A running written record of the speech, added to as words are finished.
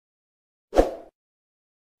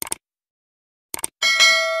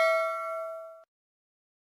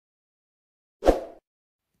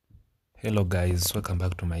Hello guys, welcome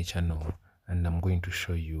back to my channel, and I'm going to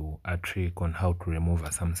show you a trick on how to remove a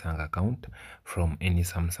Samsung account from any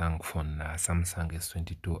Samsung phone, Samsung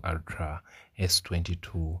S22 Ultra,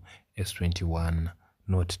 S22, S21,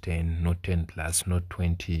 Note 10, Note 10 Plus, Note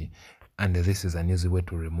 20, and this is an easy way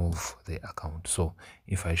to remove the account. So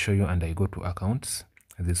if I show you and I go to accounts,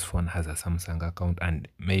 this phone has a Samsung account, and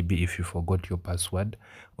maybe if you forgot your password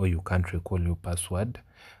or you can't recall your password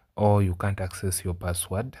or you can't access your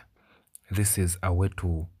password, this is a way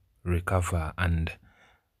to recover and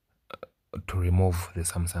to remove the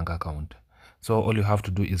Samsung account. So all you have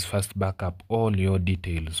to do is first back up all your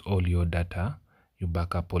details, all your data. You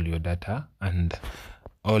back up all your data and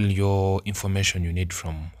all your information you need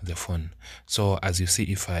from the phone. So as you see,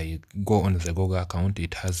 if I go on the Google account,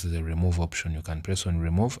 it has the remove option. You can press on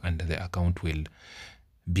remove and the account will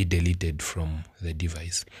be deleted from the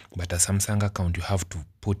device. But a Samsung account, you have to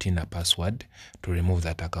put in a password to remove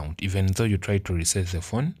that account. Even though you try to reset the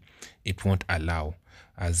phone, it won't allow.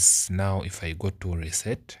 As now, if I go to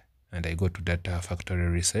reset and I go to data factory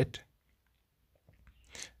reset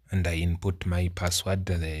and I input my password,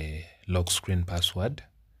 the lock screen password,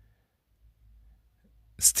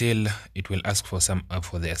 still it will ask for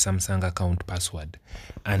the Samsung account password,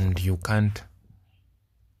 and you can't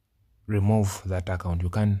remove that account. You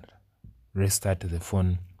can't restart the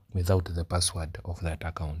phone without the password of that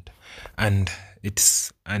account. And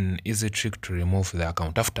it's an easy trick to remove the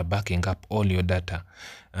account after backing up all your data,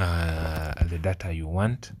 the data you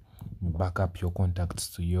want. You back up your contacts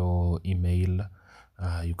to your email.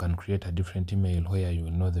 You can create a different email where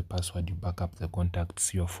you know the password. You back up the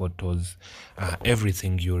contacts, your photos,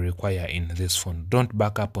 everything you require in this phone. Don't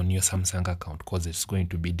back up on your Samsung account because it's going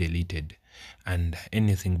to be deleted, and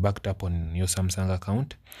anything backed up on your Samsung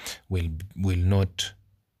account will not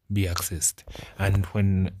be accessed. And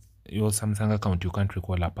when your Samsung account, you can't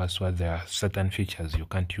recall a password, there are certain features you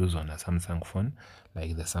can't use on a Samsung phone,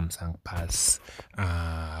 like the Samsung Pass,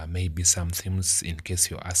 maybe some things in case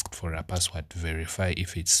you're asked for a password to verify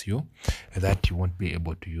if it's you, that you won't be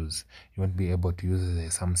able to use. You won't be able to use the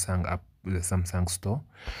Samsung app, the Samsung store.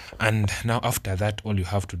 And now after that, all you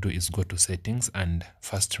have to do is go to settings and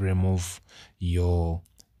first remove your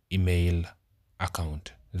email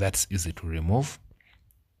account. That's easy to remove.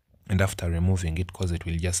 And after removing it, because it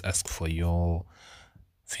will just ask for your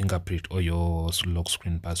fingerprint or your lock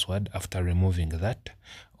screen password, after removing that,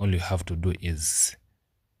 all you have to do is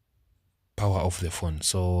power off the phone.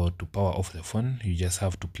 So to power off the phone, you just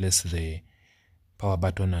have to place the power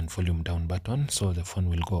button and volume down button, so the phone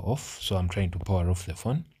will go off. So I'm trying to power off the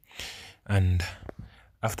phone, and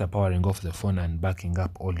after powering off the phone and backing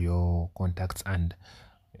up all your contacts, and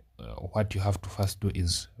what you have to first do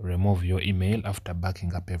is remove your email. After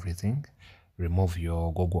backing up everything, remove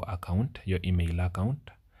your Google account, your email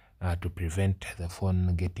account, to prevent the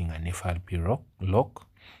phone getting an FRP lock,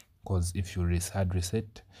 because if you hard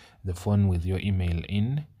reset the phone with your email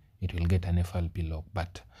in, it will get an FRP lock.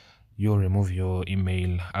 But you remove your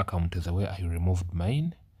email account the way I removed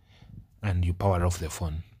mine, and you power off the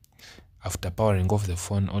phone. After powering off the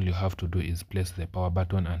phone, all you have to do is place the power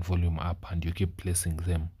button and volume up, and you keep placing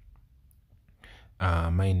them.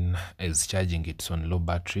 Mine is charging, it's on low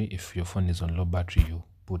battery. If your phone is on low battery, you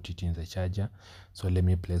put it in the charger. So let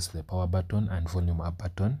me place the power button and volume up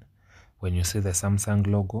button. When you see the Samsung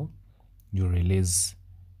logo, you release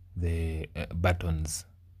the buttons.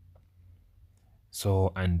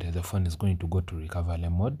 So, and the phone is going to go to recovery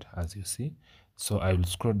mode, as you see. So I will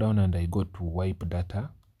scroll down and I go to wipe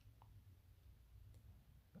data.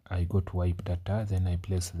 I go to wipe data, then I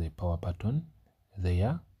place the power button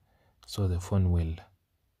there. So the phone will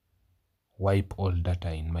wipe all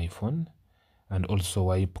data in my phone, and also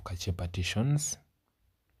wipe cache partitions,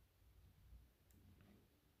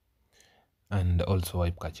 and also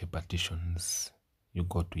wipe cache partitions. You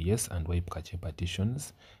go to yes and wipe cache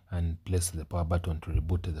partitions and place the power button to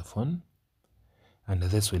reboot the phone, and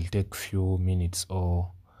this will take few minutes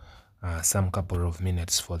or some couple of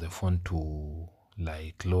minutes for the phone to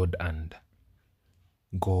like load and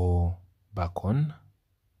go back on.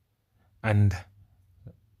 And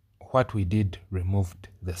what we did removed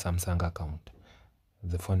the Samsung account.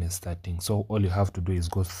 The phone is starting, so all you have to do is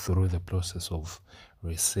go through the process of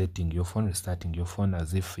resetting your phone, restarting your phone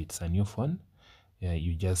as if it's a new phone.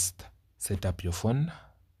 You just set up your phone.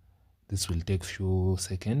 This will take few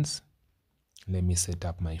seconds. Let me set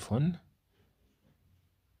up my phone.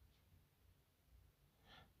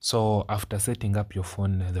 So after setting up your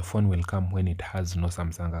phone, the phone will come when it has no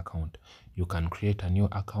Samsung account. You can create a new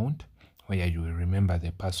account where you will remember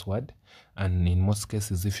the password. And in most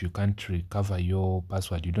cases, if you can't recover your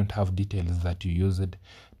password, you don't have details that you used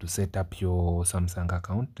to set up your Samsung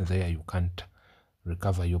account, there you can't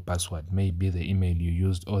recover your password. Maybe the email you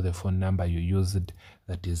used or the phone number you used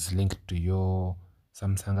that is linked to your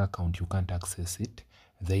Samsung account, you can't access it.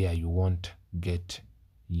 There you won't get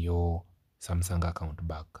your Samsung account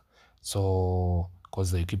back. So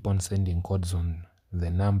because they keep on sending codes on the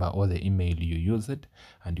number or the email you used,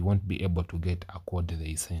 and you won't be able to get a code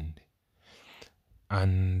they send.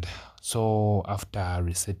 And so after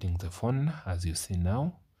resetting the phone, as you see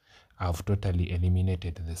now, I've totally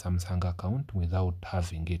eliminated the Samsung account without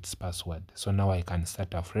having its password. So now I can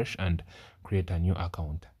start afresh and create a new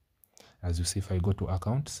account. As you see, if I go to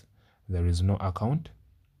accounts, there is no account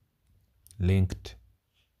linked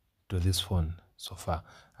to this phone so far.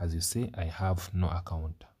 As you see, I have no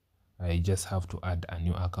account. I just have to add a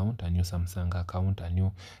new account, a new Samsung account,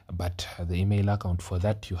 but the email account, for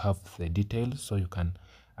that you have the details, so you can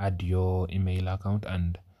add your email account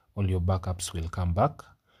and all your backups will come back.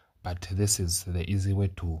 But this is the easy way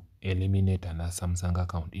to eliminate an Samsung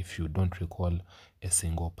account if you don't recall a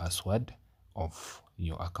single password of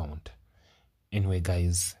your account. Anyway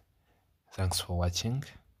guys, thanks for watching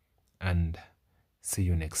and see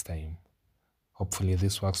you next time. Hopefully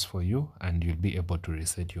this works for you and you'll be able to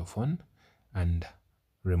reset your phone and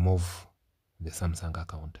remove the Samsung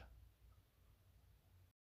account.